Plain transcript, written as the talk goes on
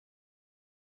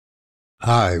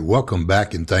Hi, welcome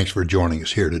back and thanks for joining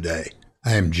us here today.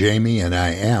 I am Jamie and I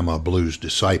am a blues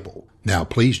disciple. Now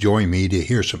please join me to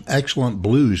hear some excellent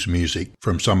blues music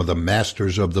from some of the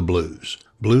masters of the blues.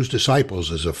 Blues Disciples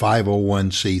is a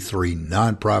 501c3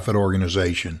 nonprofit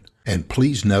organization, and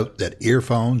please note that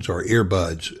earphones or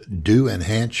earbuds do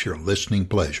enhance your listening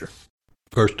pleasure.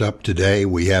 First up today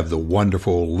we have the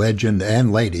wonderful legend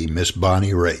and lady Miss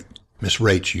Bonnie Raitt. Miss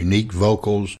Raitt's unique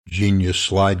vocals, genius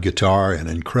slide guitar, and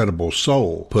incredible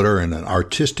soul put her in an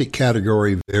artistic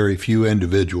category very few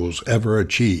individuals ever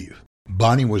achieve.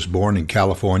 Bonnie was born in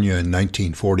California in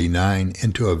 1949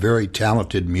 into a very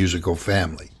talented musical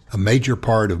family. A major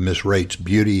part of Miss Raitt's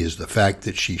beauty is the fact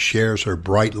that she shares her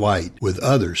bright light with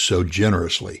others so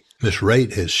generously. Miss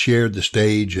Raitt has shared the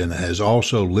stage and has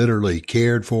also literally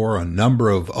cared for a number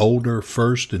of older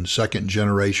first and second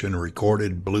generation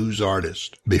recorded blues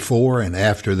artists before and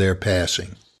after their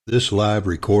passing. This live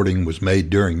recording was made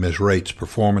during Miss Raitt's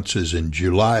performances in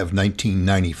July of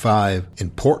 1995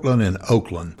 in Portland and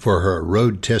Oakland for her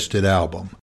road-tested album.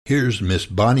 Here's Miss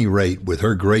Bonnie Raitt with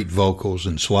her great vocals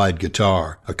and slide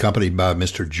guitar, accompanied by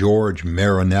Mr. George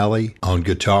Marinelli on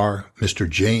guitar, Mr.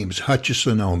 James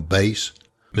Hutchison on bass,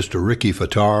 Mr. Ricky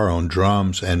Fattar on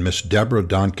drums, and Miss Deborah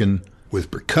Duncan with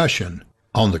percussion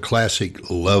on the classic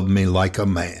Love Me Like a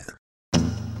Man.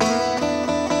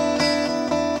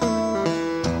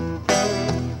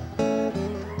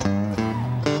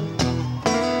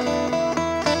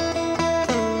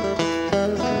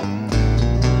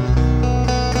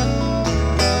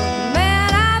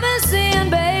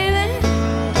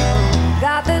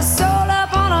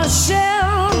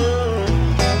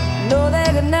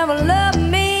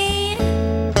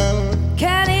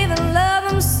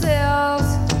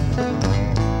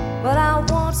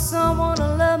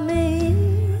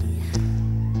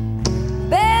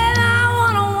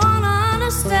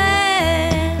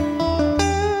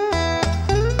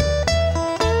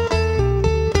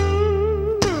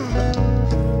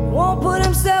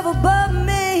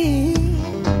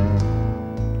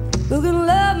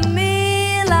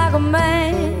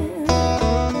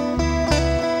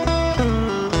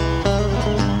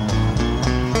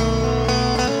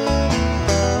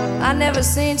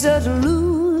 Seen such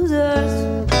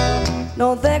losers.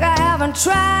 Don't think I haven't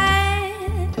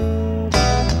tried.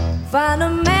 Find a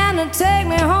man to take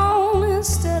me home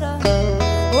instead of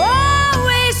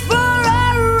always for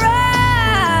a ride.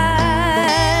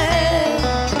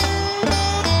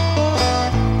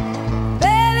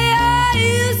 Baby, are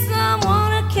you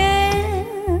someone I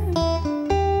can?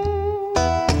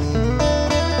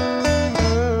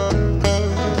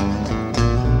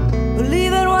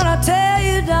 Believe it when I tell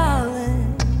you, darling.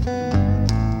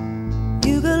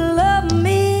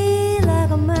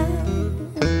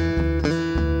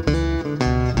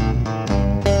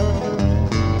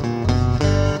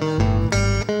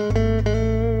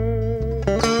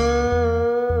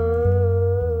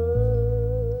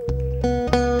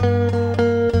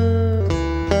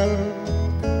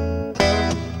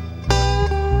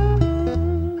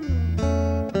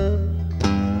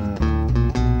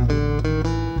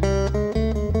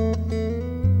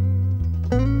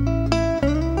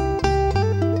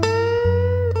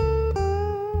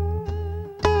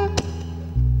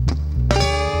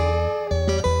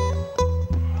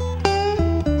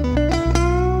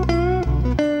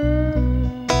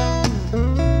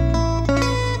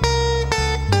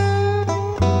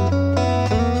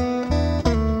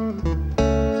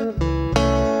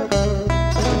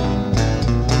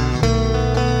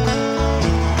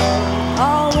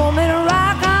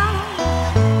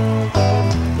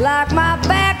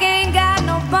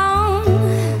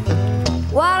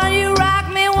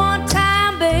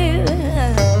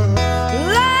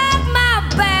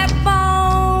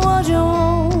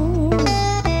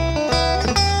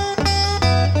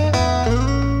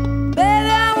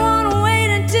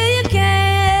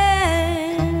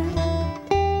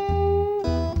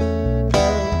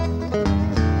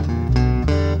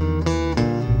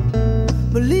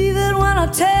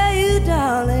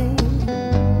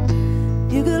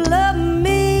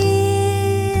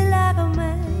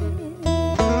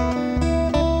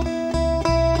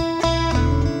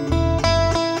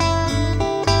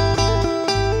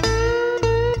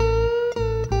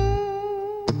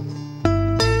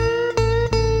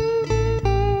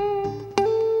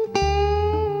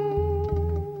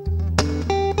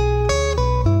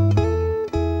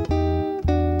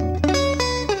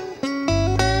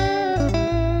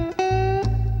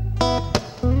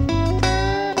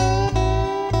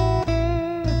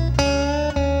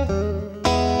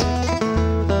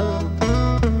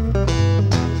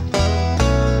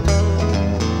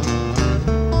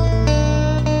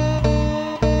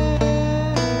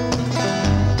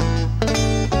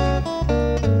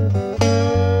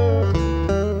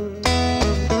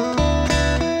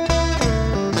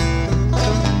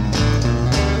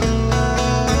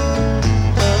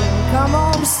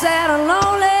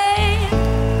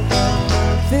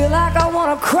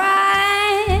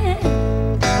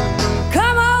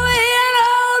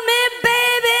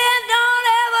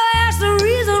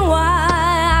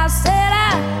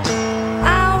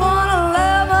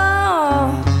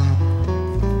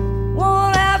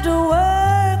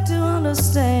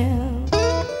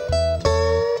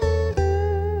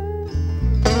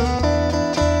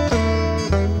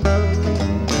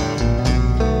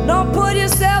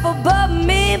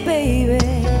 baby.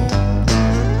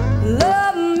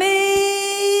 Love me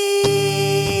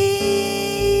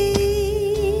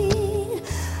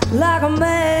like a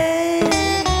man.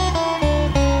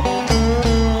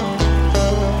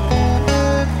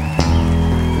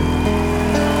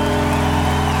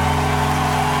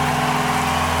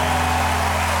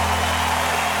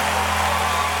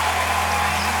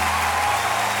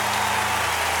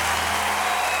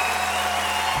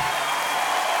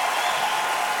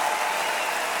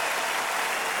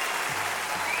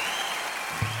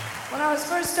 When I was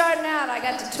first starting out, I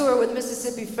got to tour with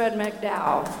Mississippi Fred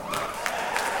McDowell,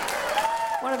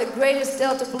 one of the greatest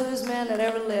Delta bluesmen that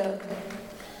ever lived.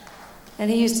 And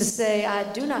he used to say, I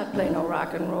do not play no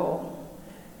rock and roll.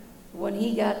 When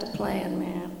he got to playing,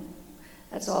 man,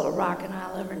 that's all the rockin'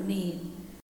 I'll ever need.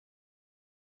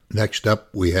 Next up,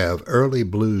 we have early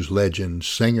blues legend,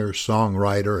 singer,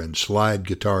 songwriter, and slide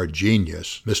guitar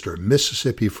genius, Mr.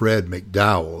 Mississippi Fred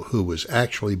McDowell, who was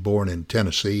actually born in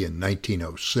Tennessee in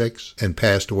 1906 and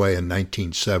passed away in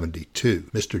 1972.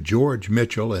 Mr. George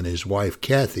Mitchell and his wife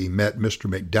Kathy met Mr.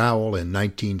 McDowell in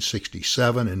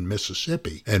 1967 in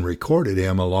Mississippi and recorded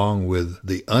him along with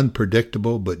the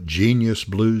unpredictable but genius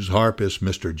blues harpist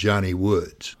Mr. Johnny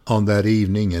Woods. On that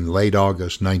evening in late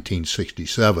August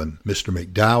 1967, Mr.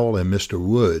 McDowell and Mr.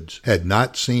 Woods had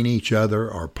not seen each other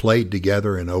or played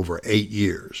together in over 8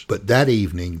 years. But that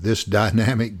evening, this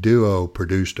dynamic duo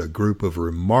produced a group of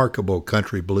remarkable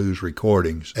country blues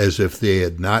recordings as if they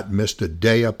had not missed a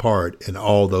day apart in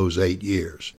all those 8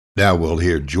 years. Now we'll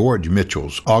hear George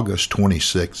Mitchell's August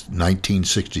 26,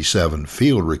 1967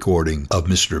 field recording of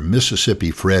Mr. Mississippi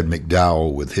Fred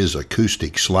McDowell with his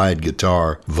acoustic slide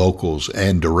guitar, vocals,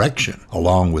 and direction,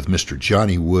 along with Mr.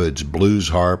 Johnny Wood's blues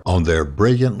harp on their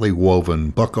brilliantly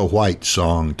woven Bucka White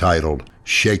song titled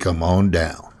Shake 'Em On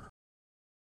Down.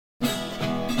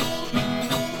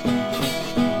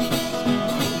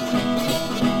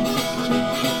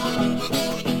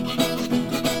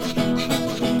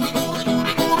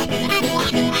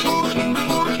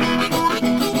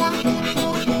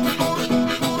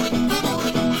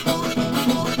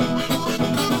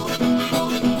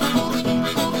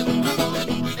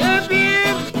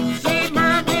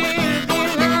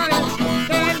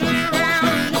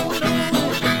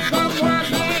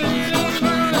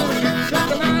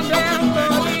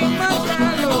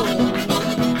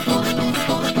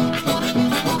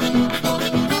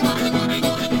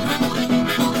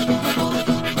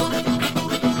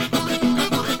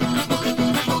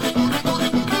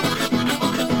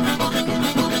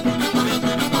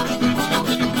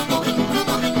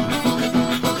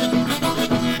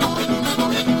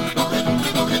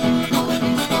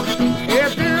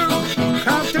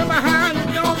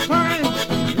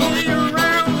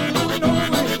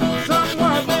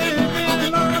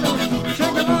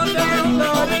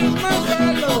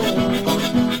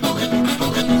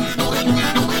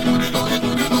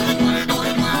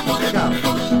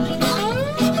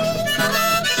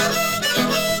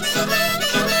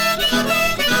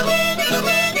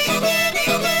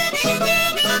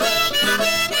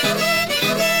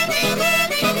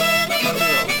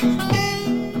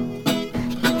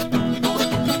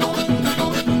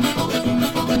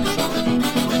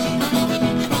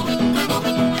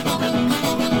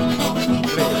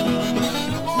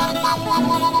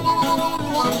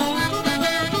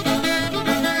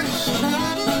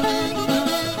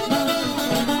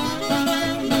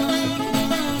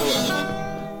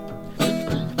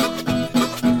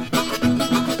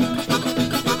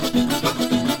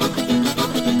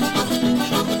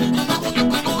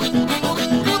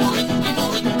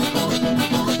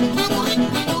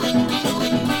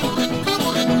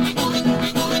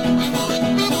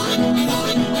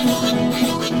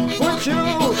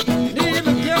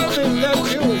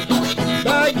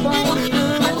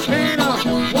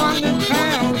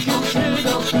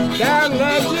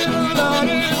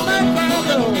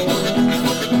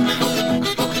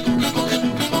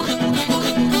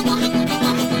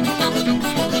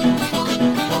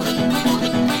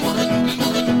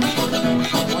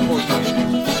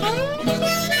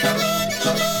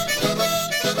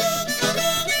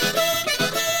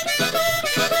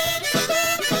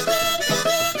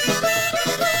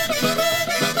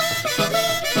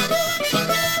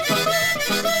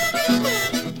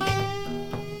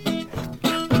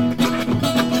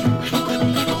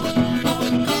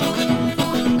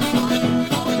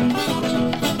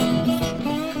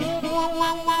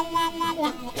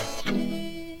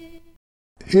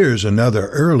 Here's another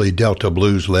early Delta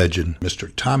blues legend,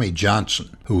 Mr. Tommy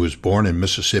Johnson, who was born in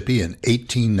Mississippi in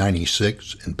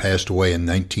 1896 and passed away in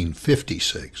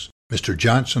 1956. Mr.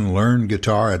 Johnson learned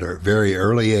guitar at a very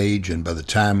early age, and by the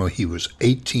time he was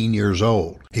 18 years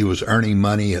old, he was earning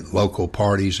money at local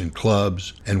parties and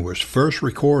clubs and was first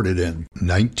recorded in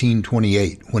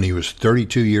 1928 when he was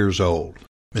 32 years old.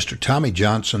 Mr. Tommy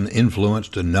Johnson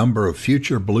influenced a number of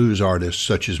future blues artists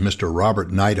such as Mr.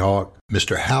 Robert Nighthawk,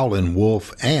 Mr. Howlin'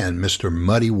 Wolf, and Mr.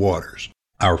 Muddy Waters.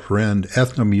 Our friend,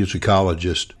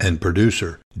 ethnomusicologist and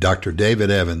producer, Dr.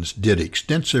 David Evans, did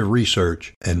extensive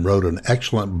research and wrote an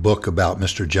excellent book about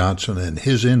Mr. Johnson and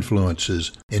his influences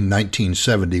in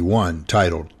 1971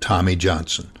 titled Tommy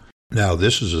Johnson. Now,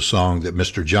 this is a song that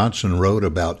Mr. Johnson wrote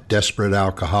about desperate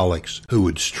alcoholics who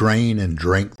would strain and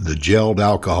drink the gelled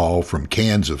alcohol from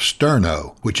cans of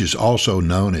Sterno, which is also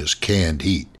known as canned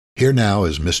heat. Here now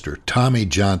is Mr. Tommy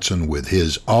Johnson with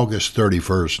his August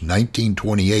 31st,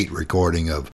 1928 recording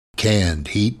of Canned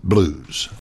Heat Blues.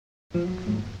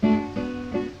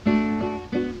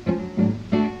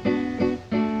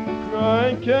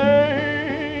 Crying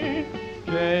can't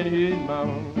heat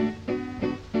mama,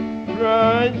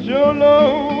 crying so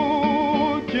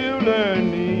low till their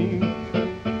knees,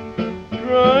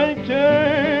 crying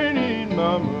can't heat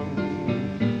mama,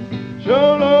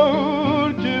 so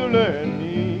low till their knees.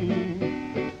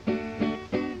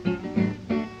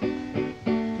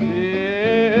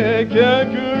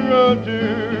 Can't run to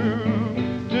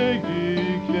take the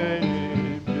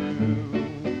candy blue.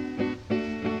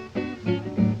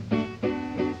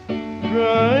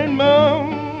 Crying mama,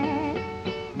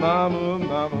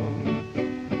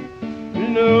 you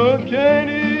know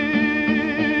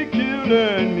candy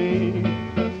killing me.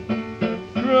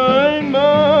 Crying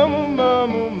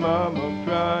mama,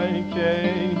 crying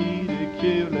candy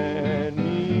killing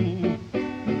me.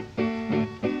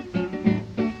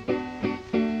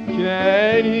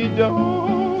 Candy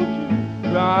don't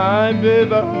cry,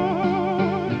 baby,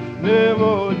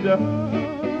 never die.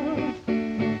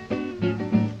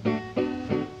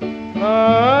 I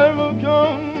will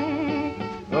come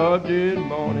up this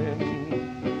morning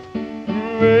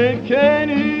with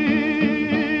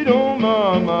candy on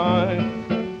my mind.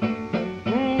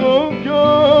 Will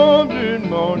come this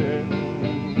morning,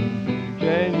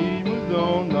 candy was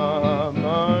on my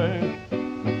mind.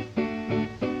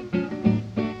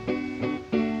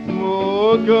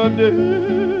 Woke up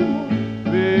there,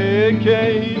 big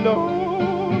candy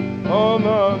on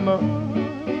my mind.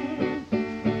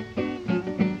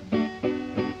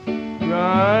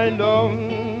 Grind on,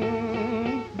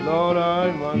 Lord, I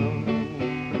want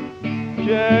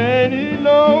candy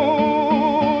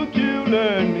low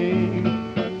killing me.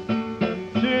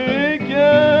 Take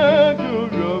care to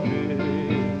rub it,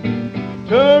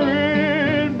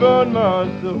 turn but my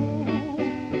soul.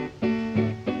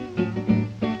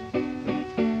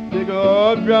 Take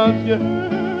up brown skin,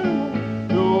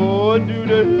 go do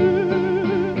the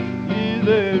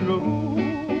easy road.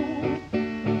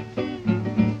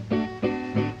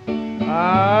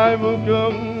 I will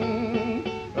come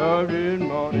every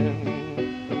morning,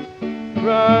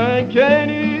 crying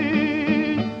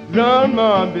candy round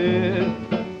my bed.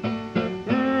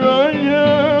 Run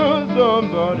here,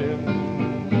 somebody,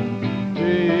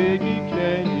 take your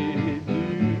candy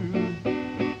blue.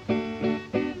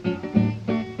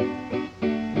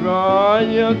 Run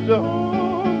your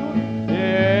song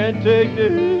and take the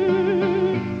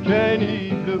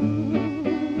candy blue.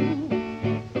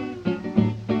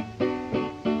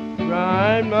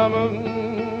 Crying mama,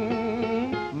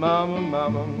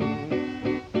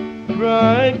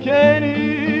 crying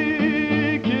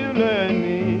candy killing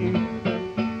me.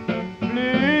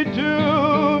 Bleed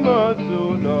too much so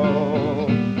long,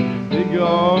 they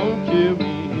gon' kill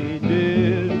me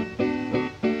dead.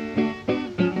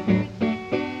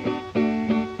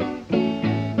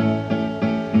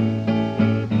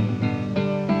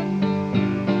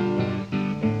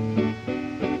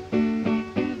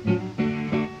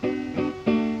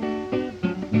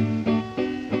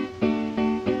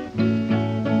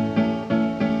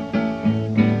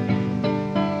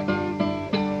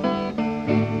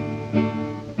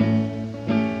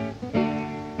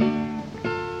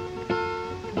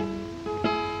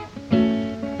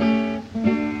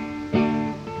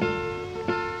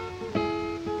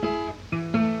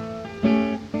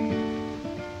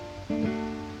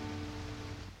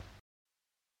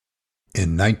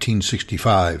 In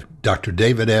 1965, Dr.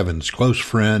 David Evans' close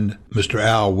friend, Mr.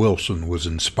 Al Wilson, was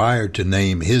inspired to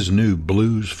name his new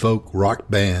blues folk rock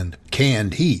band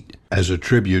Canned Heat as a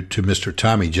tribute to Mr.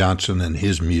 Tommy Johnson and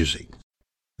his music.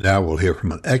 Now we'll hear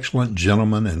from an excellent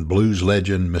gentleman and blues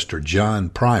legend, Mr. John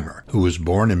Primer, who was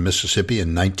born in Mississippi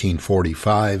in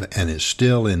 1945 and is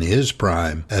still in his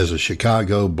prime as a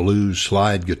Chicago blues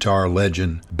slide guitar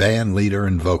legend, band leader,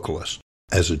 and vocalist.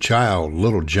 As a child,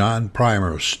 little John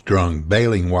Primer strung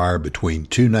baling wire between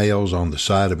two nails on the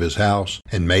side of his house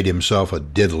and made himself a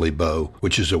diddly bow,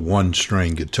 which is a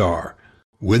one-string guitar.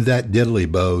 With that diddly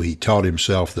bow, he taught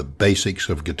himself the basics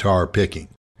of guitar picking.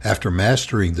 After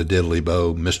mastering the diddly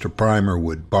bow, Mr. Primer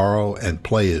would borrow and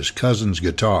play his cousin's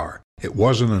guitar. It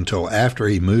wasn't until after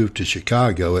he moved to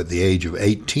Chicago at the age of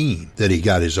 18 that he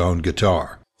got his own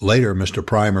guitar. Later, Mr.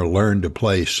 Primer learned to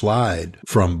play slide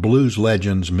from blues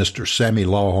legends Mr. Sammy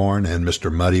Lawhorn and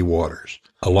Mr. Muddy Waters.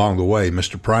 Along the way,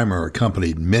 Mr. Primer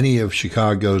accompanied many of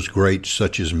Chicago's greats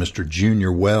such as Mr.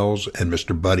 Junior Wells and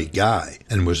Mr. Buddy Guy,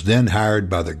 and was then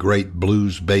hired by the great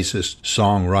blues bassist,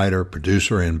 songwriter,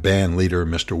 producer, and band leader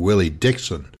Mr. Willie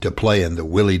Dixon to play in the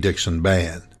Willie Dixon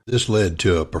Band. This led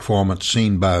to a performance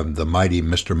seen by the mighty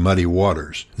Mr. Muddy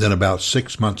Waters. Then about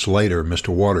 6 months later, Mr.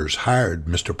 Waters hired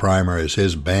Mr. Primer as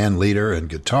his band leader and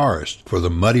guitarist for the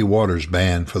Muddy Waters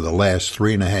Band for the last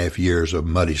 3.5 years of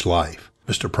Muddy's life.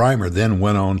 Mr. Primer then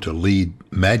went on to lead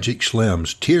Magic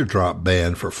Slim's Teardrop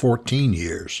Band for 14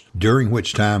 years, during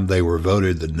which time they were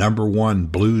voted the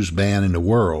 #1 blues band in the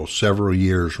world several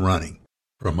years running.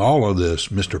 From all of this,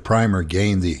 Mr. Primer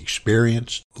gained the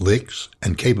experience, licks,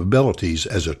 and capabilities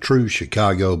as a true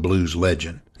Chicago blues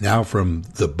legend. Now from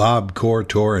the Bob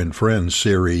Corritore and Friends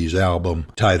series album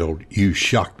titled You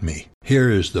Shocked Me, here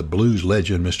is the blues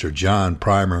legend Mr. John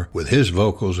Primer with his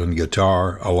vocals and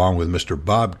guitar, along with Mr.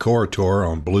 Bob Corritore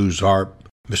on blues harp,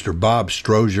 Mr. Bob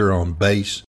Strozier on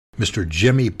bass, Mr.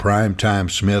 Jimmy Primetime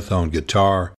Smith on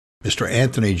guitar, Mr.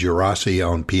 Anthony Gerasi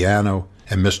on piano,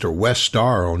 and Mr. Wes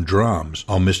Starr on drums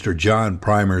on Mr. John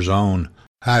Primer's own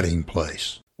Hiding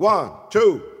Place. 1,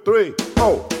 2, 3,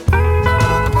 4.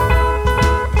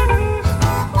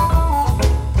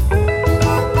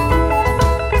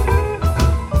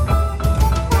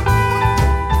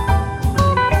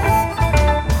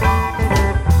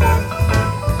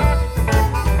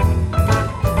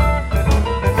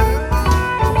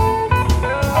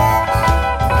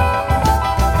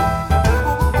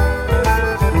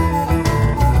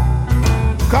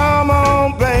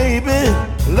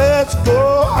 Let's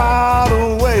go hide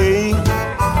away.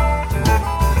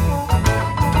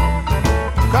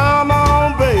 Come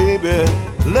on, baby,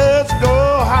 let's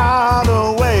go hide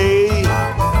away.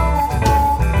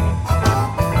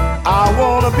 I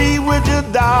wanna be with you,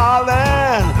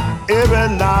 darling,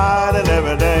 every night and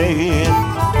every day.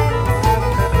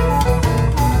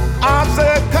 I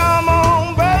said, come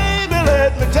on, baby,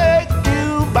 let me take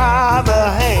you by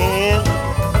the hand.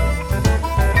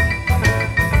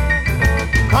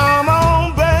 Come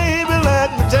on, baby, let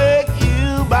me take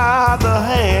you by the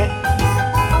hand.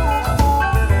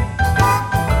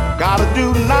 Gotta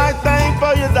do the nice thing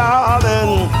for you,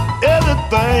 darling,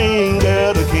 everything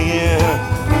that I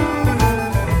can.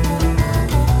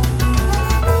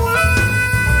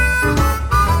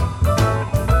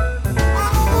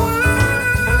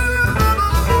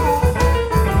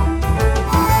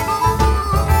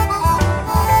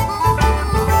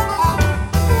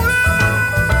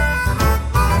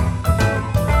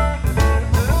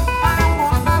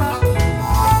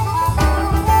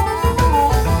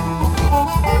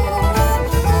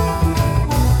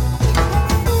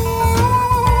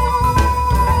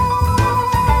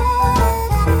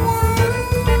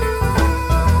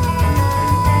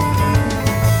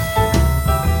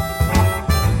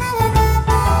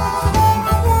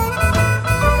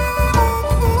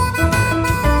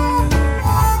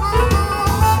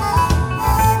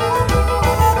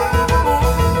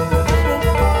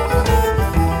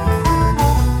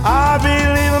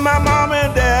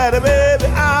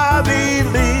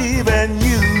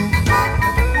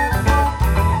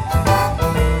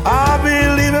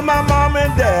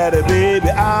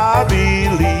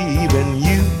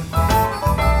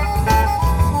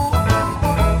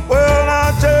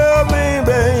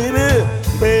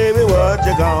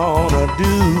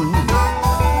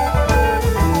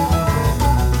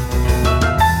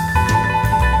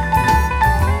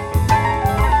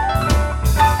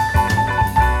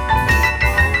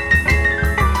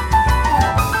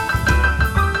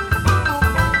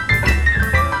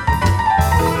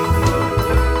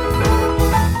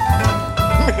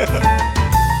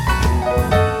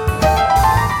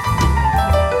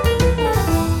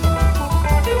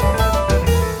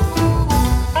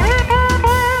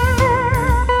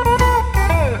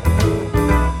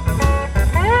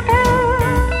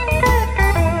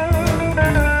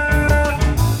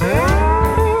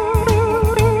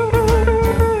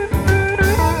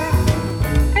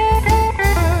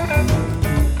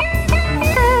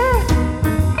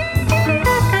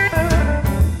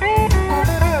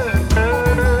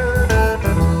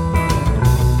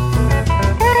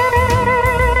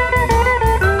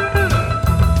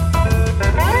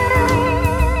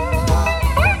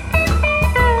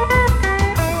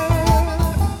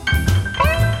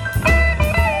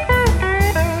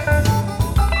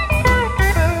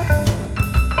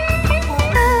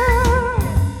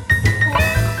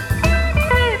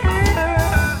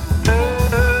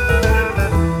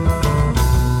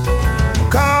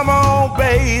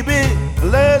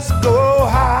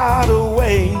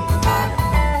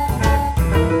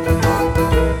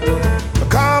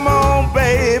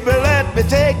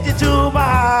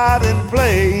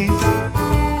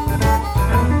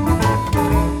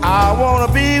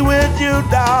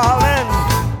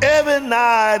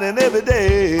 crying every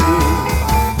day.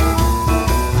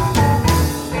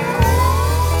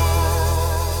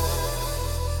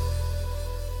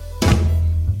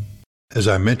 As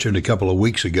I mentioned a couple of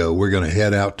weeks ago, we're going to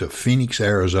head out to Phoenix,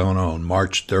 Arizona on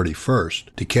March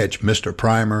 31st to catch Mr.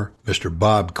 Primer, Mr.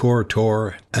 Bob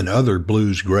Corritore, and other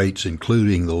blues greats,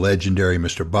 including the legendary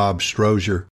Mr. Bob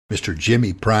Strozier, Mr.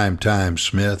 Jimmy Primetime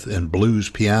Smith, and blues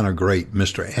piano great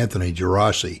Mr. Anthony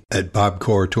Gerasi at Bob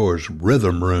Corritore's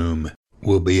Rhythm Room.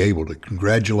 We'll be able to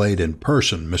congratulate in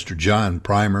person Mr. John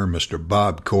Primer, Mr.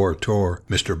 Bob Corritore,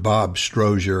 Mr. Bob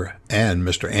Strozier, and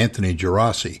Mr. Anthony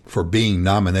Gerasi for being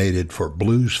nominated for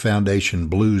Blues Foundation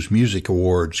Blues Music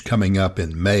Awards coming up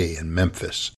in May in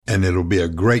Memphis. And it'll be a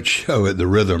great show at the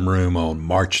Rhythm Room on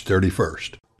March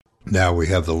 31st. Now we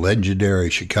have the legendary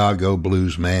Chicago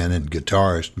blues man and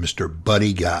guitarist Mr.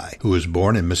 Buddy Guy, who was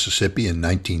born in Mississippi in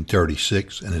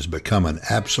 1936 and has become an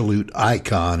absolute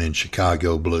icon in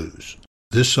Chicago blues.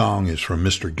 This song is from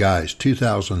Mr. Guy's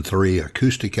 2003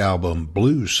 acoustic album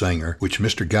Blues Singer, which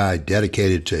Mr. Guy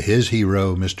dedicated to his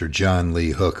hero, Mr. John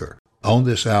Lee Hooker. On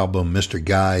this album, Mr.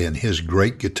 Guy and his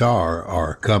great guitar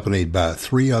are accompanied by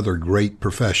three other great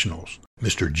professionals,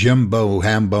 Mr. Jimbo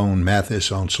Hambone Mathis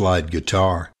on slide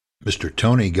guitar, Mr.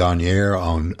 Tony Gagnere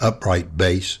on upright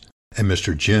bass, and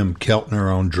Mr. Jim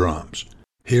Keltner on drums.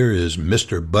 Here is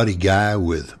Mr. Buddy Guy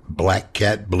with Black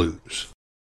Cat Blues.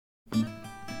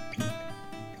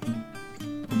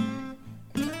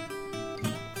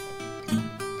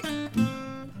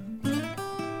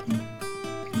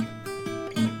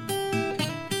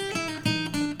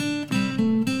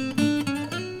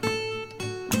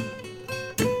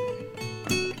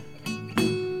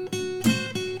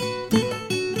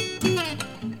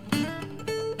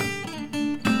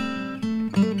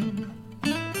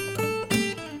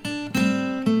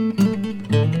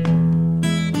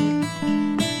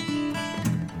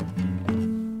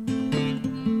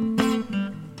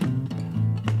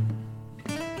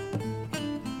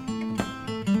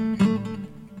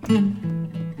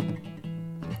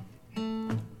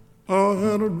 I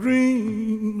had a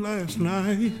dream last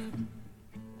night.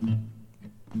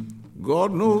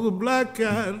 God knows a black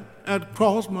cat had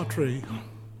crossed my trail.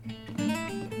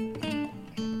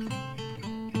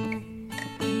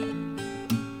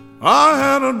 I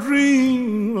had a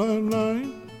dream last night.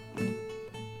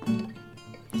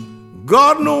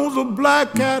 God knows a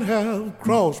black cat had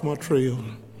crossed my trail.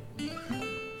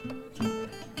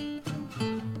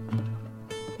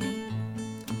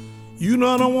 You know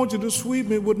I don't want you to sweep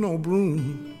me with no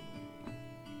broom,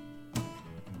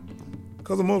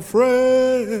 'cause I'm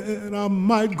afraid I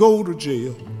might go to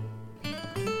jail.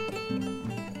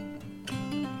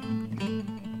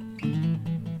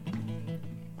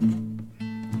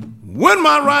 When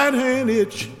my right hand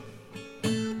itch,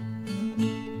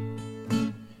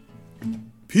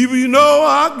 people, you know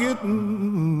I get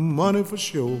money for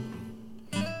sure.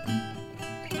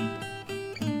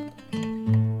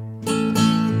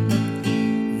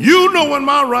 You know when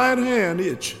my right hand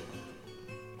itch,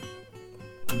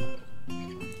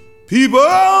 people,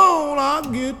 I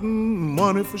get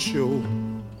money for sure.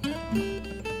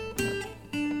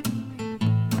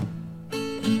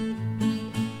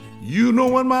 You know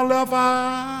when my left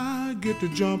eye get to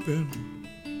jumping,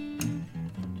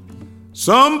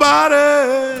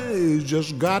 somebody's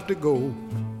just got to go.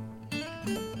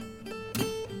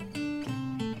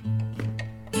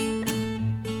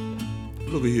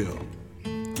 Look here.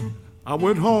 I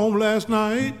went home last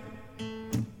night.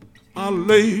 I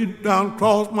laid down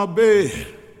across my bed.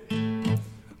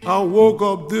 I woke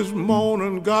up this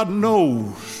morning, God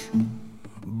knows,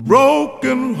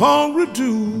 broken, hungry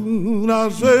too. And I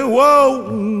say, whoa,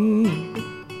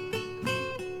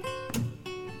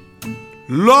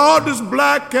 Lord, this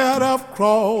black cat have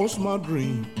crossed my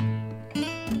dream.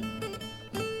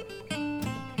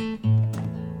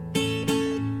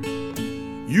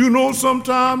 You know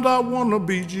sometimes I wanna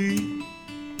be G.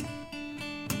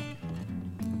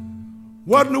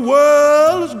 What in the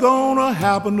world is gonna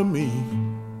happen to me?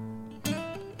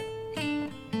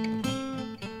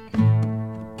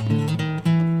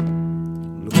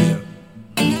 Look here.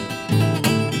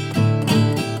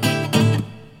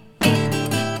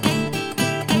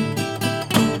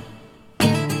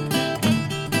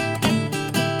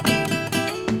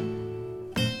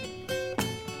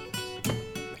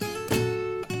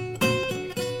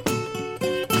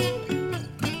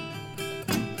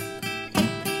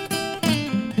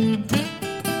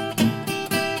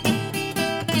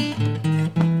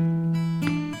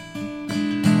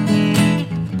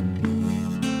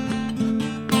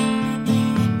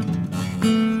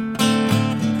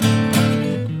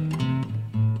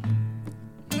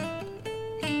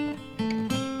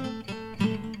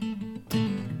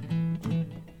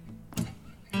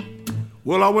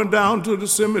 Well, I went down to the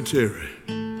cemetery,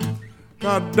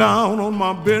 got down on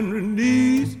my bended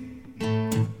knees.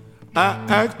 I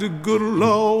asked the good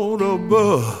Lord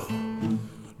above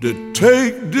to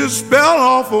take this spell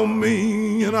off of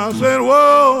me. And I said,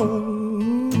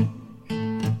 whoa,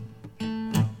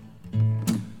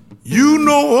 you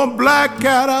know a black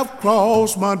cat, I've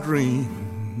crossed my dream.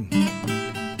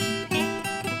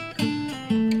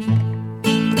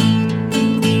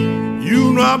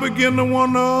 You know I begin to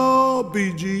wonder,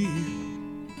 BG,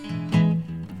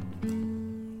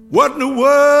 what in the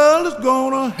world is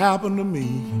gonna happen to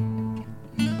me?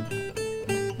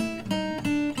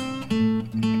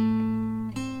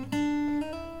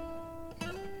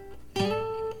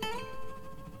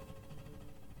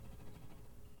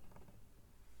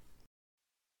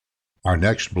 Our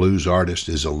next blues artist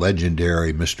is a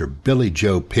legendary Mr. Billy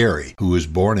Joe Perry, who was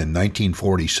born in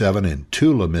 1947 in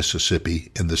Tula,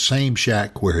 Mississippi, in the same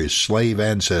shack where his slave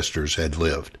ancestors had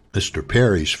lived. Mr.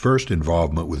 Perry's first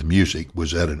involvement with music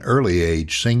was at an early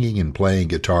age singing and playing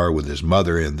guitar with his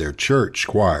mother in their church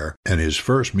choir, and his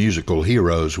first musical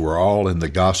heroes were all in the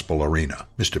gospel arena.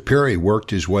 Mr. Perry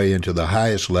worked his way into the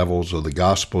highest levels of the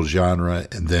gospel genre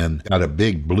and then got a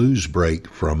big blues break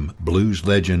from blues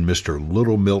legend Mr.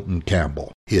 Little Milton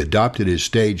Campbell. He adopted his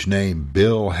stage name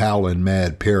Bill Howlin'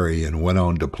 Mad Perry and went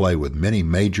on to play with many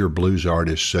major blues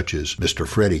artists such as Mr.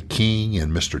 Freddie King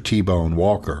and Mr. T-Bone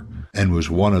Walker, and was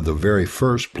one of the very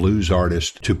first blues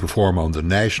artists to perform on the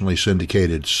nationally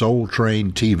syndicated Soul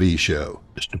Train TV show.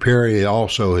 Mr. Perry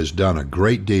also has done a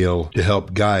great deal to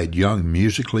help guide young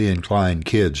musically inclined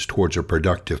kids towards a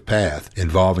productive path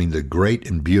involving the great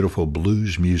and beautiful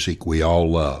blues music we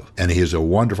all love, and he is a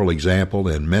wonderful example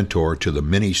and mentor to the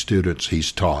many students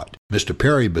he's taught. Mr.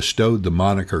 Perry bestowed the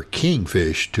moniker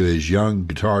Kingfish to his young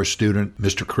guitar student,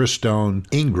 Mr. Christone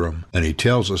Ingram, and he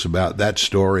tells us about that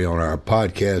story on our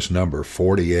podcast number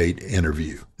 48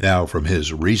 interview. Now, from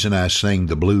his Reason I Sing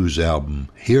the Blues album,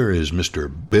 here is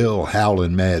Mr. Bill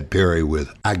Howlin' Mad Perry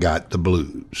with I Got the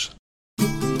Blues.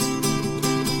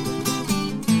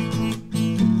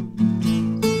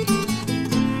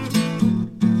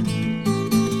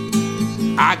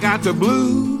 I got the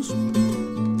blues.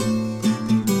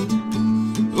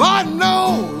 Lord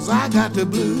knows I got the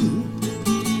blues.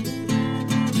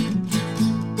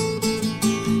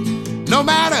 No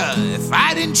matter if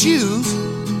I didn't choose,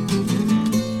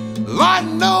 Lord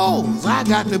knows I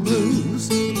got the blues.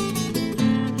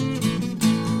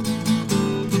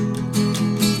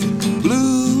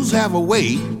 Blues have a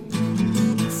way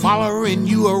following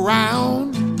you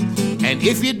around, and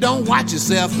if you don't watch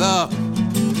yourself, the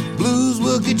blues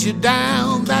will get you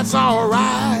down. That's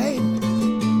alright.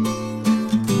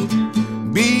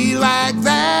 Be like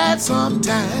that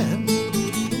sometime.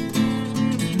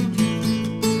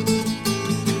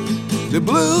 The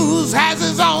blues has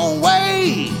its own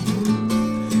way,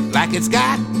 like it's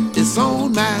got its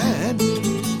own mind.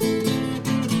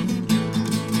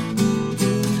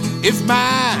 If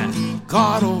my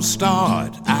car don't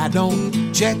start, I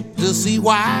don't check to see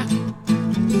why.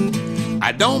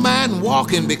 I don't mind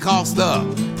walking because the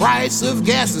price of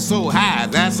gas is so high.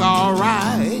 That's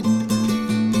alright.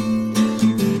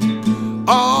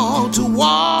 Oh, to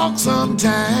walk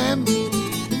sometime.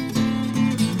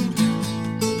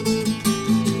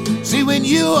 See, when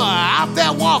you are out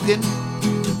there walking,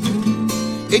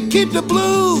 it keeps the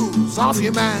blues off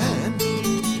your mind.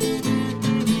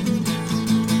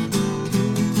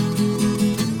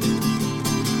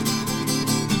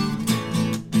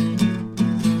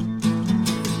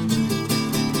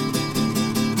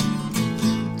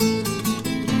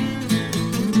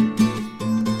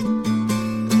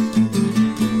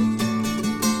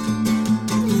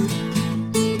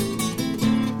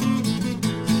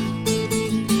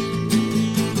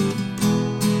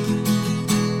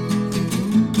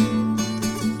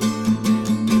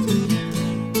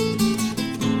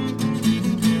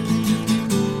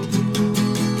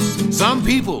 Some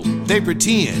people, they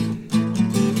pretend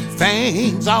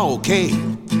things are okay.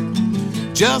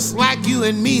 Just like you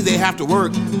and me, they have to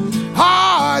work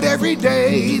hard every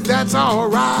day. That's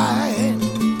alright.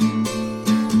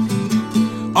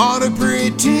 Ought to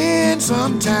pretend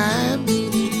sometime.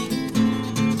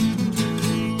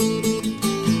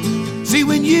 See,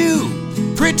 when you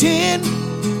pretend,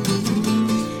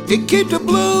 it keeps the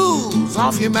blues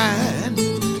off your mind.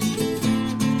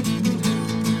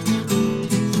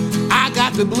 I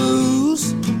got the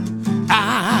blues,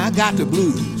 I got the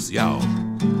blues, y'all.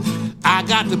 I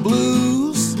got the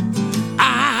blues,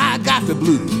 I got the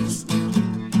blues.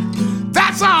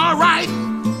 That's alright.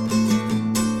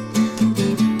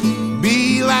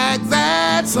 Be like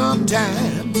that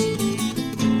sometimes.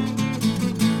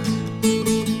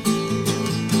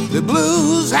 The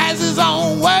blues has its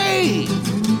own way,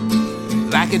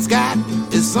 like it's got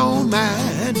its own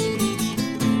mind.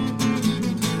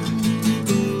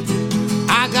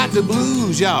 I got the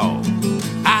blues, y'all.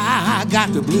 I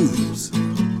got the blues.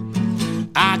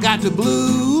 I got the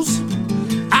blues.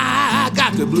 I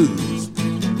got the blues.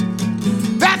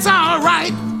 That's all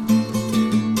right.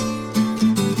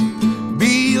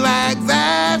 Be like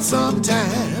that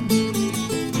sometime.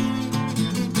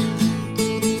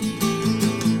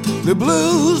 The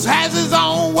blues has its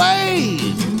own way,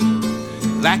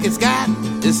 like it's got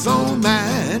its own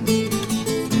mind.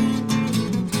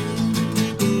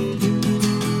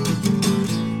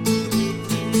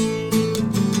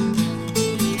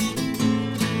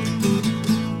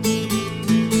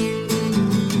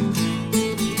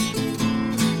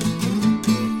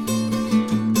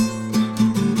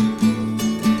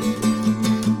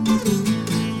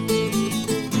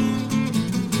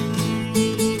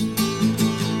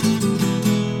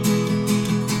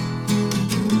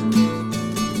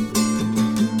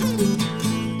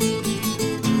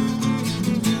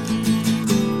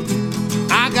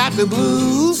 The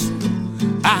blues,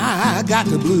 I got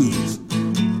the blues.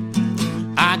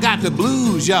 I got the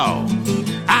blues, y'all.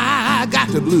 I got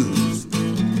the blues.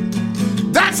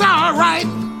 That's all right.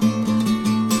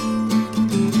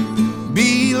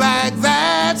 Be like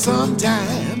that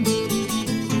sometime.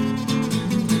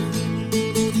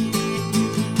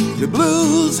 The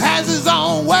blues has its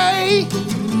own way,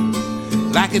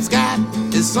 like it's got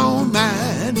its own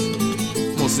mind.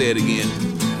 I'm gonna say it again.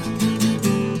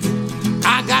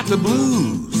 I got the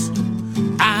blues.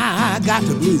 I got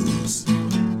the blues.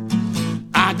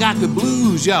 I got the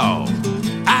blues, y'all.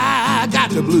 I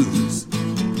got the blues.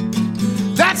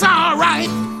 That's all right.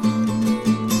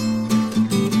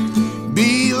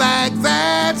 Be like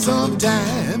that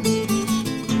sometime.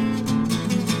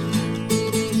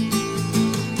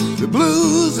 The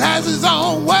blues has its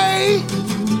own way,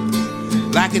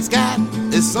 like it's got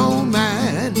its own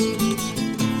mind.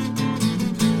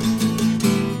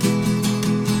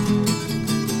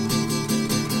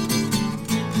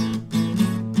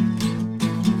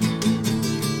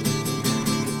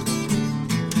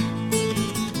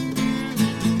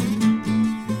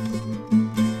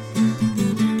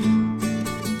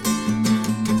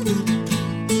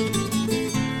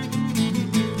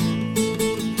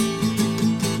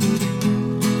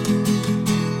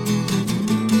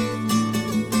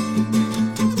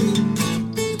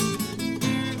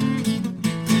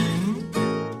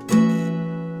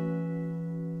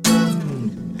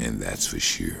 For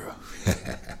sure.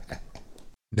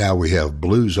 Now we have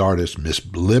blues artist Miss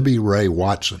Libby Ray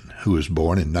Watson, who was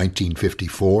born in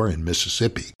 1954 in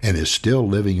Mississippi and is still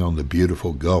living on the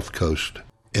beautiful Gulf Coast.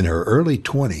 In her early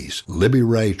 20s, Libby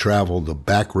Ray traveled the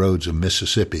back roads of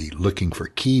Mississippi looking for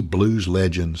key blues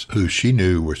legends who she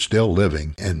knew were still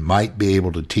living and might be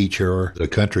able to teach her the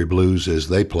country blues as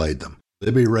they played them.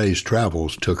 Libby Ray's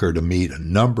travels took her to meet a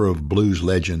number of blues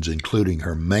legends, including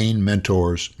her main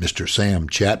mentors, Mr. Sam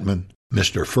Chapman,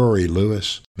 Mr. Furry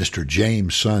Lewis, Mr.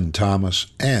 James Son Thomas,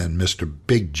 and Mr.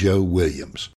 Big Joe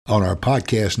Williams. On our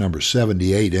podcast number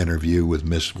 78 interview with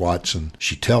Miss Watson,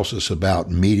 she tells us about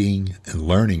meeting and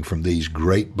learning from these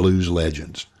great blues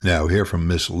legends. Now hear from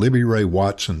Miss Libby Ray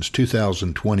Watson's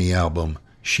 2020 album,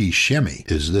 She Shimmy,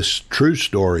 is this true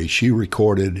story she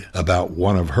recorded about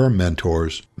one of her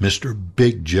mentors, Mr.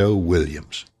 Big Joe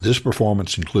Williams. This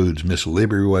performance includes Miss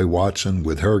Libby Ray Watson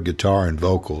with her guitar and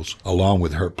vocals, along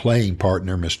with her playing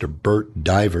partner, Mr. Bert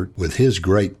Divert, with his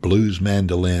great blues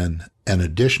mandolin, and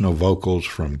additional vocals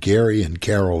from Gary and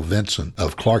Carol Vincent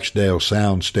of Clarksdale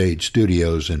Soundstage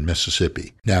Studios in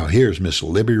Mississippi. Now here's Miss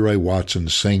Libby Ray Watson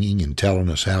singing and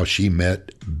telling us how she met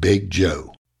Big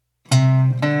Joe.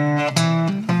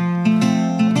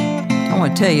 I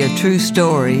want to tell you a true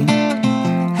story.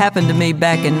 Happened to me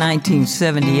back in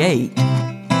 1978.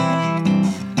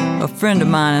 A friend of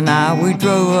mine and I, we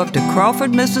drove up to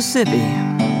Crawford, Mississippi.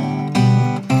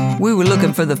 We were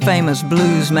looking for the famous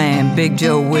blues man, Big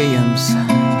Joe Williams.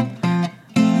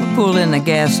 We pulled in the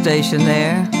gas station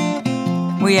there.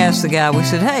 We asked the guy, we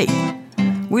said, "Hey,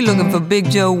 we looking for Big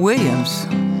Joe Williams."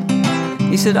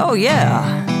 He said, "Oh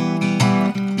yeah,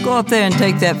 go up there and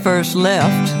take that first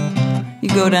left. You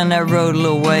go down that road a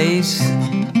little ways,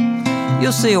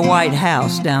 you'll see a white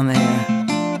house down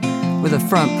there with a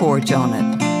front porch on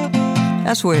it.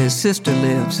 That's where his sister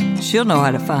lives. She'll know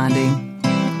how to find him."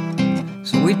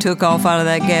 So we took off out of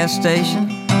that gas station.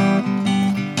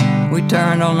 We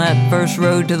turned on that first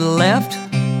road to the left.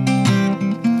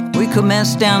 We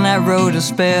commenced down that road a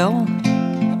spell.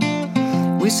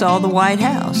 We saw the White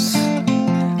House.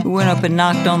 We went up and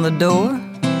knocked on the door.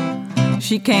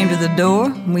 she came to the door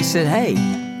and we said, "Hey,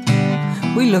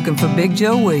 we looking for Big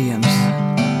Joe Williams."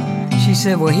 She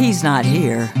said, "Well, he's not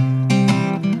here.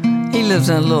 He lives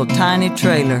in a little tiny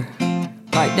trailer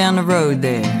right down the road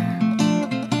there.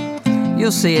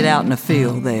 You'll see it out in the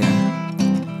field there."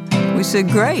 We said,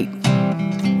 "Great.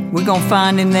 We're gonna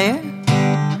find him there?"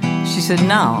 She said,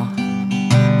 "No,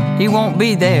 he won't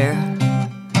be there.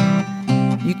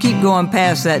 You keep going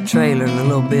past that trailer a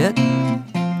little bit.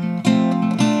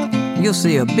 You'll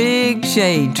see a big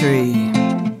shade tree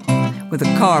with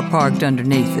a car parked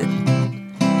underneath it.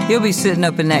 He'll be sitting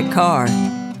up in that car.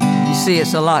 You see,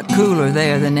 it's a lot cooler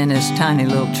there than in his tiny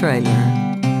little trailer."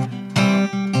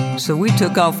 So we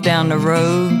took off down the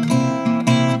road.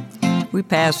 We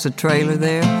passed the trailer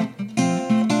there.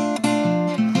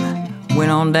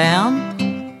 Went on down.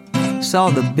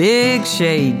 Saw the big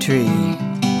shade tree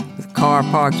with a car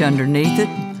parked underneath it.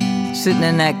 Sitting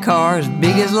in that car as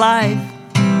big as life.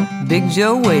 Big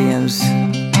Joe Williams.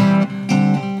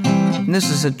 And this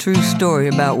is a true story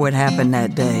about what happened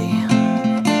that day,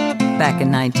 back in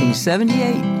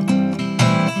 1978.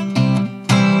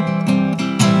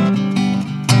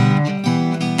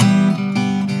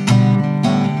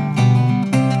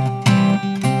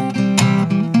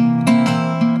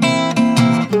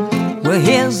 Well,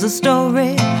 here's the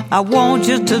story I want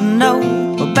you to know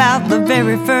about the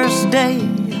very first day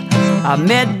I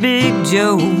met Big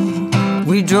Joe.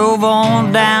 We drove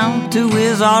on down to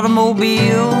his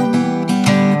automobile.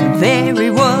 There he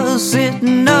was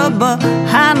sitting up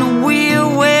behind the wheel.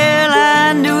 Well,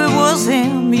 I knew it was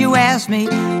him. You asked me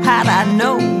how'd I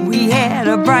know. He had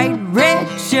a bright red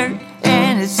shirt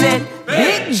and it said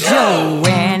Big Joe.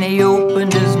 And he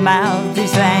opened his mouth, he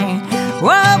sang,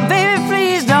 "Well, baby,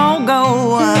 please don't go.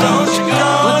 Don't you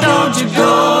go, well, don't you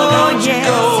go, don't you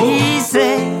go." He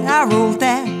said, "I wrote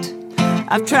that.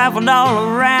 I've traveled all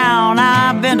around.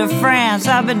 I've been to France,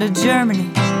 I've been to Germany.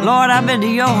 Lord, I've been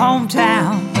to your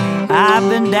hometown. I've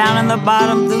been down in the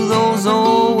bottom through those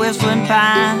old whistling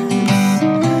pines.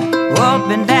 Up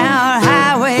and down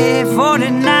Highway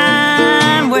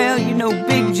 49. Well, you know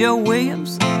Big Joe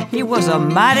Williams, he was a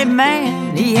mighty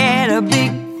man. He had a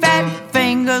big fat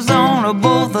fingers on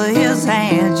both of his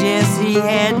hands. Yes, he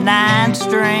had 9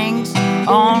 strings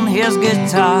on his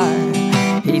guitar.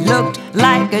 He looked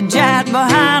like a giant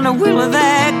behind the wheel of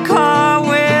that car.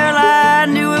 Well, I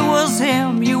knew it was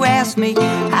him. You asked me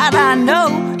how'd I know.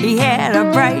 He had a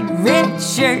bright red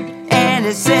shirt and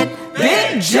it said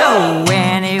Big Joe.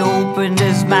 And he opened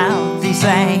his mouth, he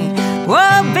sang,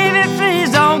 "Well, baby, please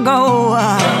don't go.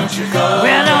 Don't you go,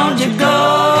 well, don't you go."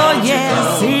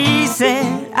 Yes, he said,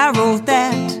 "I wrote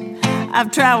that.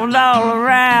 I've traveled all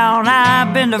around.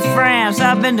 I've been to France,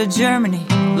 I've been to Germany.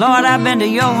 Lord, I've been to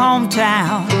your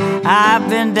hometown. I've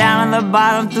been down in the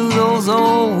bottom through those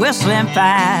old whistling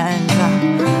pines.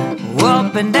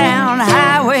 Up and down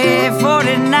Highway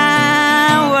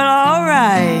 49. Well, all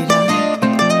right."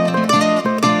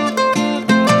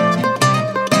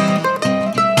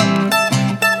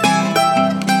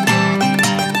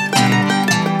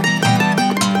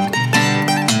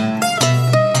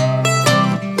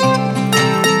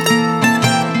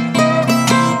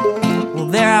 Well,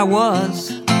 there I was,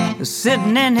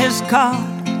 sitting in his car,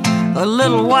 a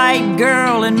little white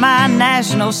girl in my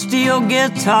National steel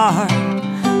guitar.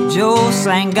 Joe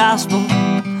sang gospel,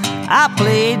 I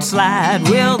played slide.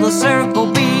 Will the circle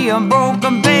be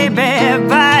unbroken, baby,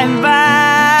 by and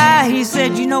by? He said,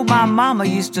 "You know, my mama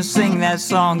used to sing that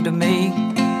song to me."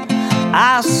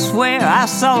 I swear I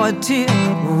saw a tear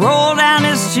roll down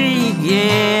his cheek.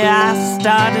 Yeah, I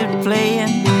started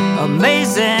playing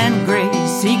Amazing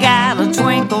Grace. He got a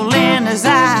twinkle in his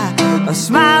eye, a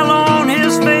smile on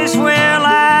his face. Well,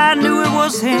 I knew it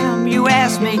was him. You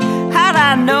asked me how'd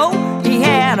I know. He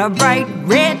had a bright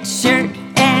red shirt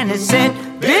and it said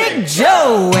Big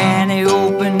Joe. And he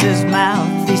opened his mouth,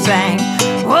 he sang,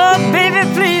 "Oh, baby,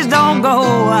 please don't go.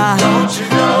 Don't you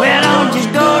go, well, don't you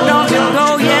go, don't you go."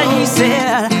 Yeah, he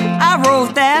said, "I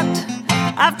wrote that.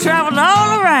 I've traveled all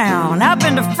around. I've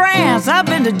been to France, I've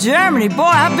been to Germany.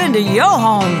 Boy, I've been to your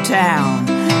hometown.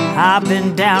 I've been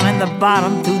down in the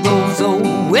bottom through those old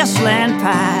whistling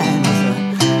pines.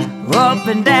 Up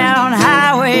and down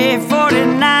Highway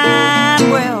 49.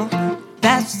 Well,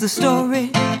 that's the story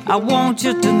I want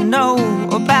you to know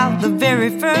about the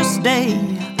very first day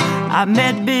I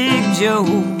met Big Joe.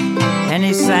 And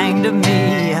he sang to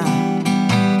me,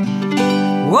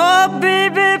 "Oh,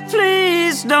 baby,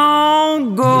 please don't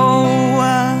go.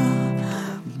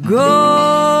 Go,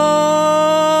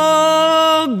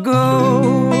 go."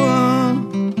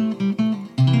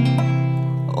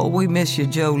 Oh, we miss you,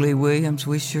 Joe Lee Williams.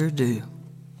 We sure do.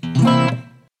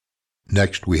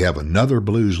 Next, we have another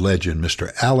blues legend,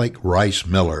 Mr. Alec Rice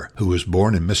Miller, who was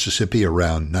born in Mississippi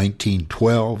around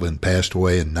 1912 and passed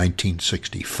away in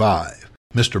 1965.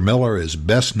 Mr. Miller is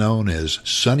best known as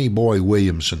Sonny Boy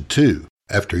Williamson, too.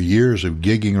 After years of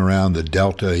gigging around the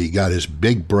Delta, he got his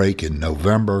big break in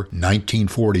November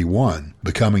 1941,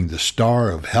 becoming the star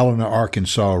of Helena,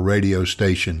 Arkansas radio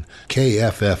station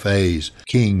KFFA's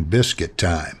King Biscuit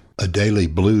Time, a daily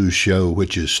blues show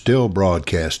which is still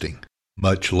broadcasting.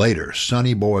 Much later,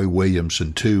 Sonny Boy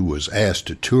Williamson, too, was asked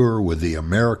to tour with the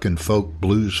American Folk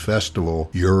Blues Festival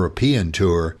European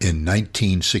Tour in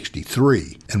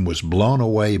 1963 and was blown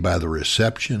away by the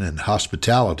reception and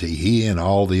hospitality he and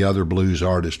all the other blues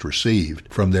artists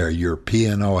received from their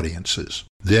European audiences.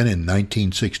 Then in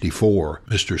 1964,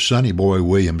 Mr. Sonny Boy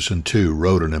Williamson, too,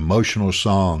 wrote an emotional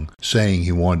song saying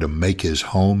he wanted to make his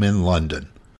home in London.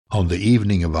 On the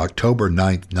evening of October 9,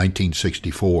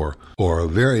 1964, for a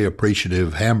very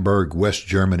appreciative Hamburg, West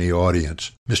Germany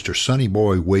audience, Mr. Sonny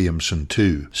Boy Williamson,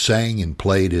 too, sang and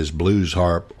played his blues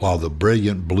harp while the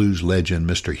brilliant blues legend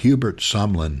Mr. Hubert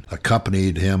Sumlin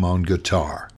accompanied him on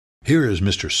guitar. Here is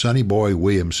Mr. Sonny Boy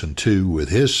Williamson, too, with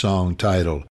his song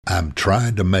titled, I'm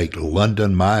Trying to Make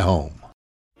London My Home.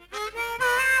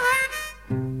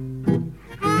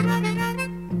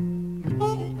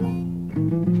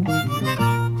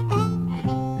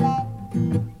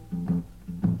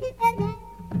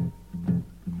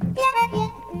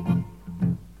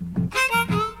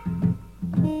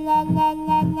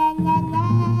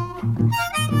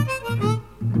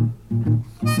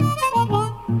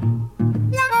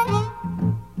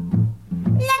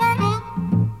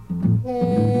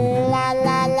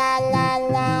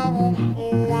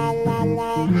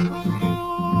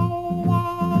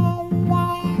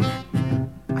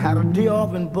 Had a day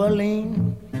off in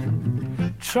Berlin,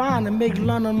 trying to make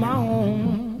London my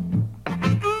home.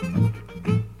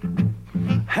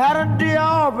 Had a day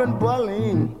off in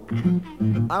Berlin,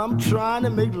 I'm trying to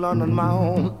make London my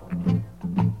home.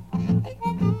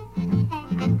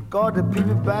 God, the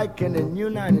people back in the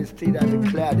United States, I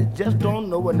declare, they just don't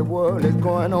know what in the world is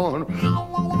going on.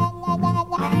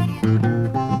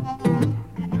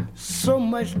 So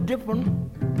much different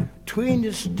between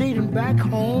the state and back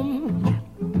home.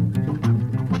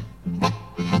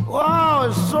 Oh,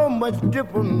 it's so much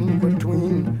different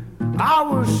between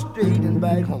our state and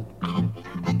back home.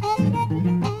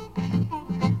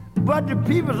 But the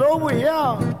people's over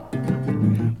here,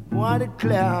 boy, I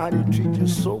declare, they treat you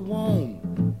so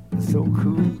warm, so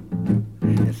cool,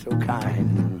 and so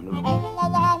kind.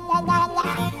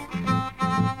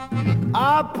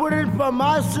 I put in for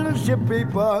my citizenship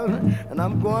paper, and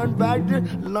I'm going back to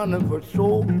London for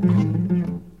sure.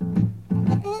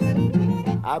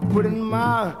 I put in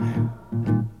my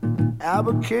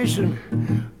application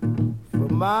for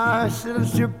my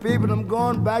citizenship paper, and I'm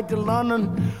going back to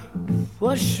London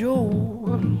for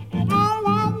sure.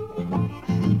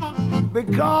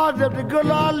 Because if the good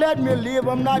Lord let me live,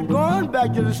 I'm not going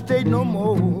back to the state no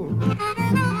more.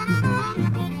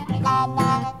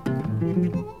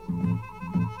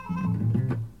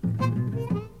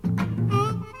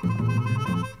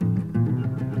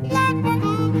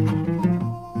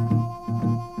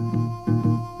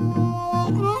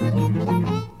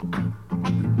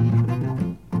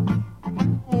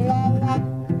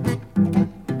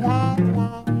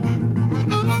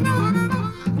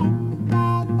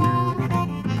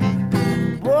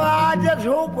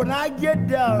 Hope when I get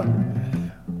there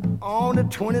on the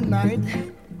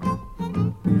 29th,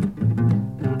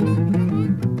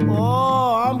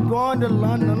 oh, I'm going to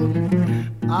London.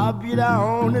 I'll be there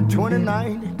on the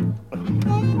 29th,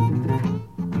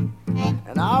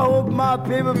 and I hope my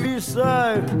paper be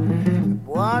served.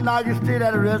 Boy, I can stay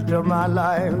there the rest of my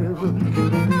life.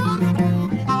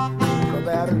 'Cause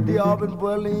I had a day off in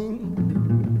Berlin,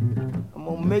 I'm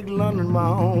gonna make London my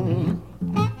home.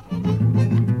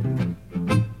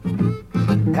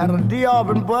 Had a day off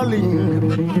in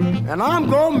Berlin, and I'm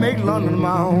gonna make London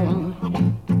my home.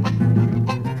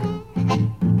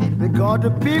 Because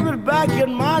the people back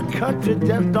in my country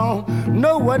just don't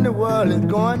know what in the world is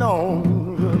going on.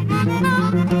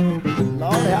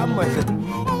 Lord have mercy.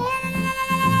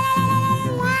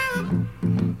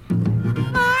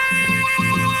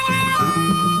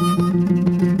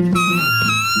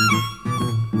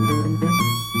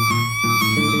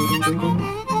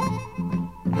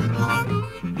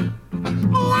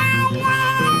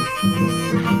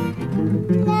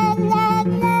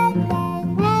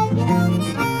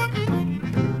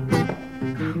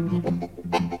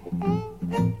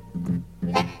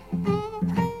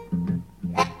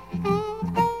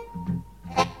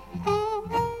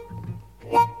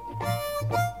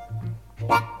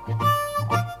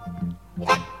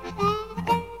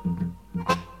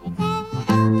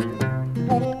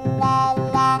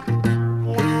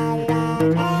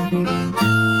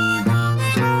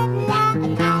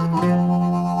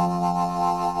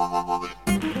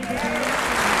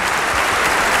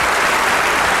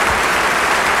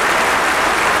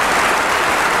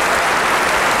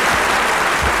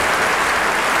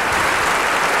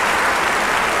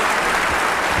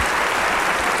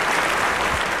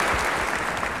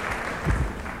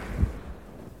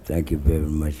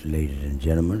 much, ladies and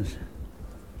gentlemen.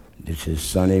 This is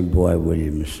Sonny Boy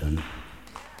Williamson.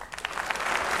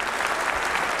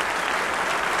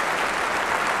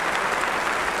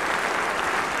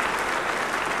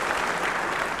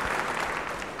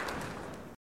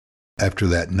 After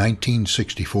that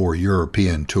 1964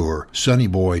 European tour, Sonny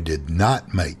Boy did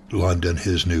not make London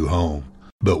his new home,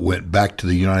 but went back to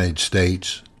the United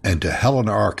States and to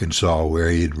Helena, Arkansas, where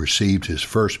he had received his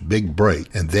first big break,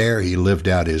 and there he lived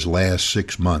out his last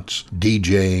 6 months,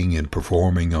 DJing and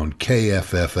performing on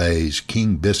KFFA's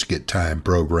King Biscuit Time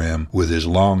program with his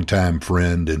longtime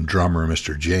friend and drummer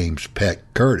Mr. James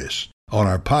Peck Curtis. On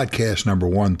our podcast number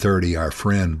 130, our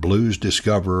friend, blues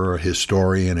discoverer,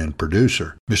 historian, and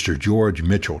producer, Mr. George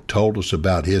Mitchell, told us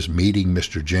about his meeting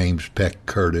Mr. James Peck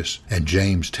Curtis, and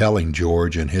James telling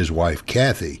George and his wife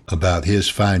Kathy about his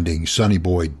finding Sonny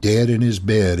Boy dead in his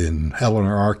bed in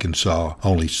Helena, Arkansas,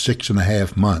 only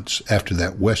 6.5 months after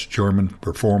that West German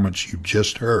performance you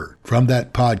just heard. From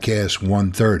that podcast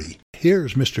 130,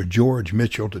 here's Mr. George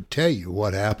Mitchell to tell you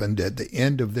what happened at the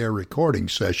end of their recording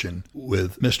session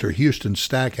with Mr. Houston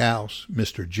Stackhouse,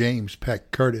 Mr. James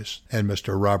Peck Curtis, and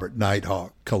Mr. Robert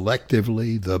Nighthawk,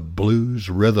 collectively the Blues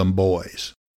Rhythm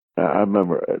Boys. I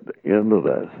remember at the end of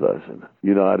that session,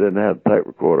 I didn't have a tape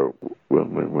recorder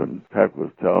when Peck was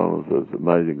telling us this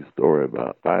amazing story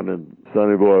about finding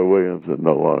Sonny Boy Williamson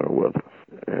no longer with us.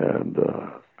 And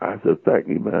I said, thank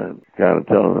you, man, kind of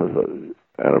telling us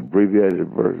an abbreviated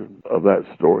version of that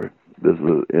story. This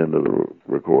was the end of the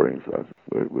recording session.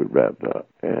 We wrapped up.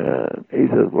 And he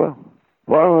says, well,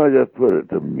 why don't I just put it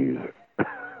to music?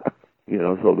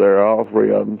 So they're all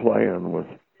three of them playing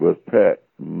with Peck,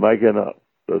 making up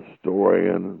the story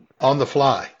and On the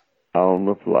fly. On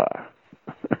the fly.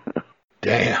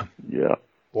 Damn. Yeah.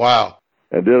 Wow.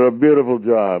 And did a beautiful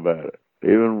job at it.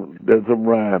 Even did some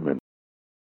rhyming.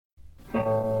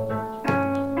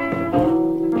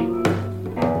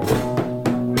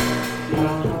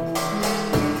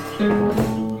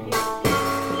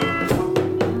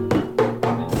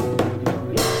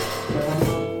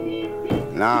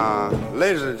 Now,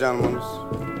 ladies and gentlemen,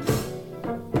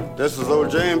 this is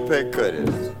old James Peck Curtis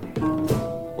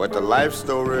with the life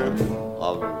story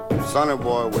of Sonny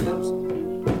Boy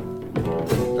Williamson.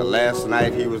 The last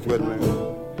night he was with me,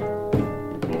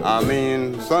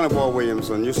 Sonny Boy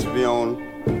Williamson used to be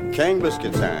on King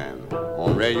Biscuit Time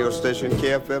on radio station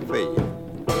KFFA.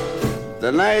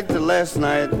 The last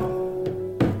night,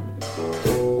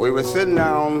 we were sitting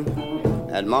down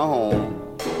at my home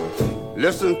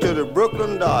listening to the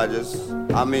Brooklyn Dodgers,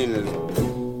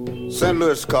 St.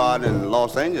 Louis Card and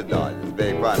Los Angeles Dodgers,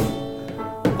 beg pardon.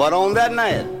 But on that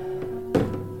night,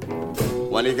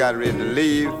 when he got ready to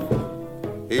leave,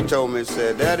 he told me, he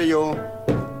said, Daddy-o,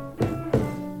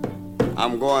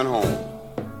 I'm going home.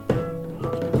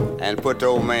 And put the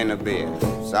old man to bed.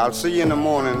 So I'll see you in the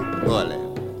morning early.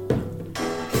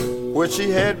 Which he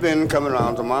had been coming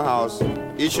around to my house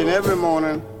each and every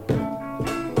morning,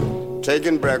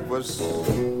 taking breakfast,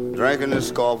 drinking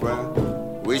his coffee.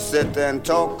 We sit there and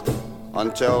talk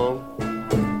until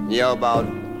about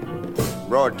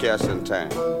broadcasting time.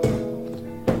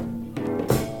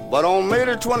 But on May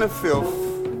the 25th,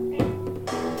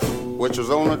 which was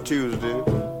on a Tuesday,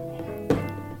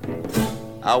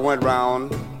 I went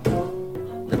round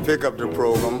to pick up the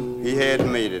program. He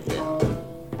hadn't made it there.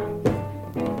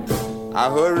 I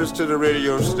hurried to the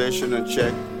radio station and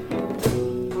checked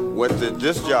with the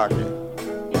disc jockey.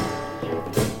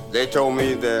 They told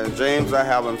me that James, I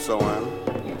haven't saw him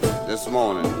this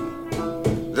morning.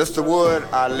 This the word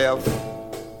I left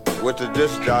with the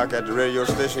disc jockey at the radio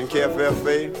station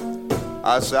KFFA.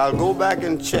 I said, I'll go back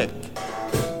and check,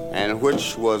 and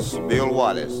which was Bill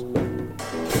Wallace.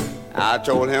 I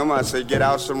told him, I said, get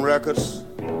out some records,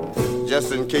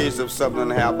 just in case if something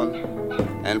happened,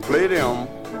 and play them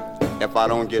if I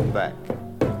don't get back.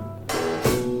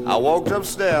 I walked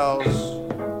upstairs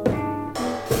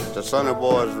to Sonny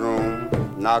Boy's room,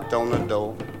 knocked on the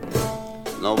door.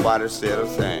 Nobody said a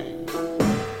thing.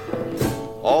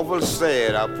 Awful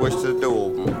sad, I pushed the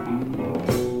door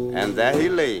open, and there he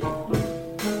lay,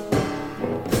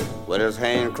 with his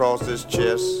hand across his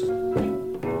chest,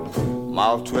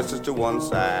 mouth twisted to one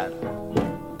side.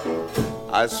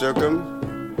 I shook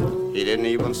him, he didn't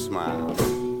even smile.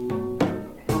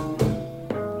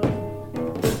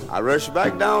 I rushed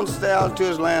back downstairs to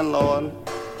his landlord.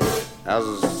 That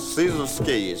was Cecil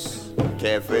Skay's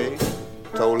Cafe.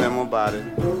 Told him about it.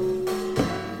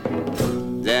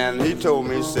 Then he told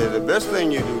me, he said, the best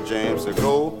thing you do, James, is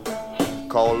go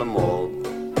call the morgue.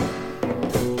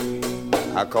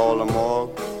 I called the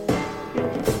morgue,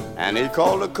 and he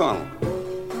called the colonel.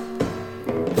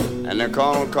 And the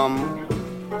colonel come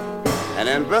and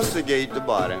investigate the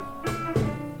body.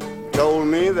 Told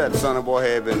me that Sonny Boy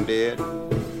had been dead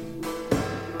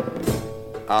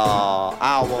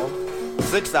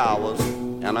 6 hours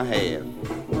and a half.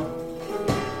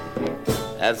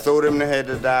 I told him they had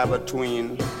to die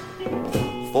between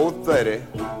 4:30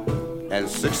 and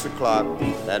 6 o'clock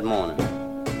that morning.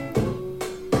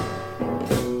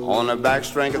 On the back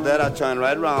strength of that, I turned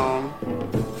right around,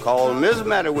 called Miss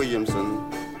Mattie Williamson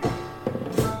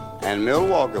in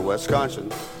Milwaukee, Wisconsin,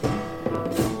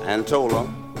 and told her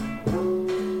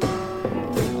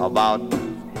about the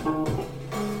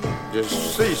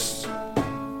decease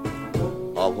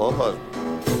of her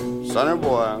husband. Sonny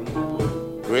Boy,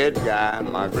 great guy,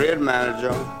 my great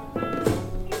manager,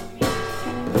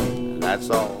 and that's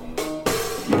all.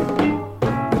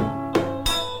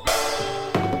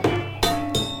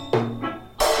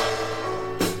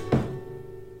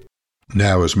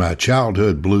 Now, as my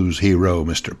childhood blues hero,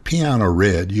 Mr. Piano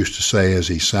Red, used to say as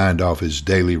he signed off his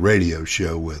daily radio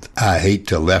show with, "I hate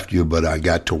to left you, but I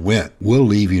got to went," we'll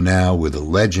leave you now with the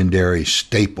legendary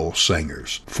Staple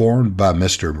Singers, formed by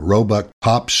Mr. Roebuck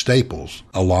Pop Staples,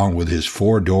 along with his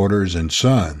 4 daughters and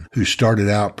son, who started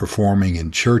out performing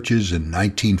in churches in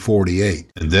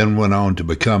 1948, and then went on to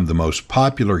become the most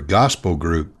popular gospel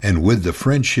group, and with the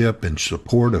friendship and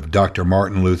support of Dr.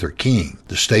 Martin Luther King,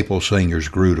 the Staple Singers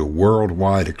grew to worldwide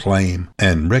acclaim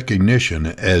and recognition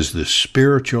as the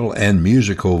spiritual and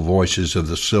musical voices of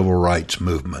the civil rights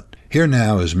movement. Here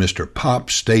now is Mr. Pop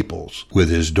Staples with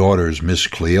his daughters Miss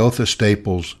Cleotha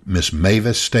Staples, Miss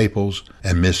Mavis Staples,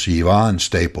 and Miss Yvonne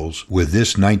Staples with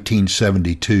this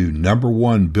 1972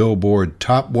 #1 Billboard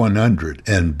Top 100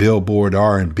 and Billboard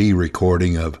R&B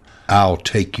recording of "I'll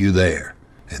Take You There."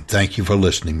 And thank you for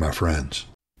listening, my friends.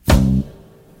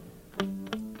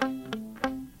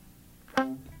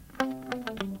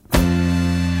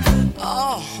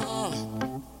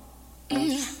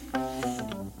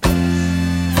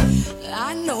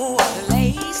 I know a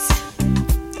place.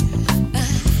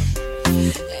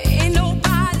 Ain't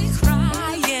nobody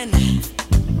crying.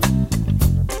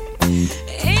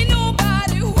 Ain't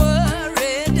nobody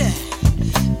worried. No.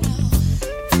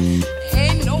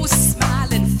 Ain't no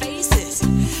smiling faces.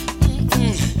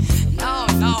 No,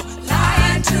 no.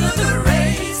 Lying to the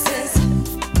races.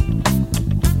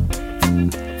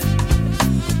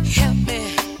 Help me.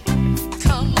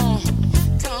 Come on.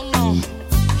 Come on.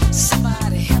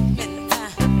 Somebody help me now.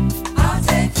 I'll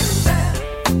take you there.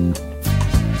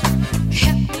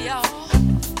 Help me, y'all.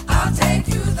 I'll take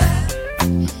you there.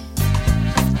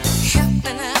 Help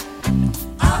me now.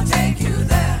 I'll take you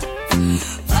there.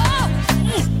 Oh,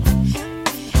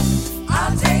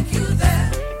 I'll take you there.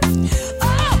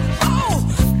 Oh,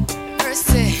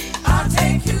 mercy. I'll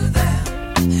take you there.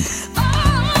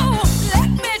 Oh, let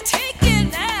me take you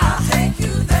now. I'll take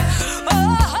you there.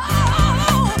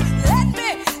 Oh, let me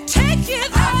take you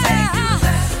there. I'll take you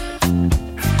there.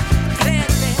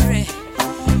 Cranberry,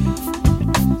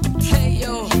 play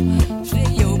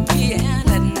your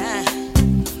piano now.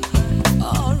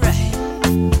 All right.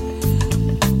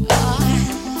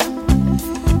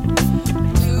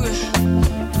 Do it.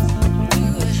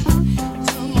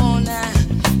 Come on now.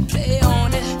 Play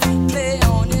on it.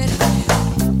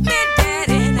 Me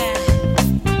daddy now.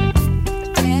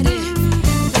 Daddy.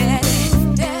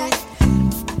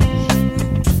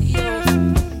 Yo.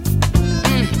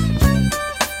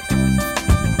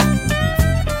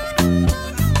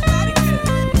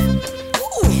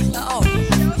 Ooh, Lord.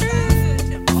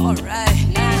 All right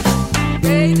now,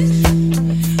 baby,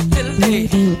 little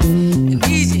lady.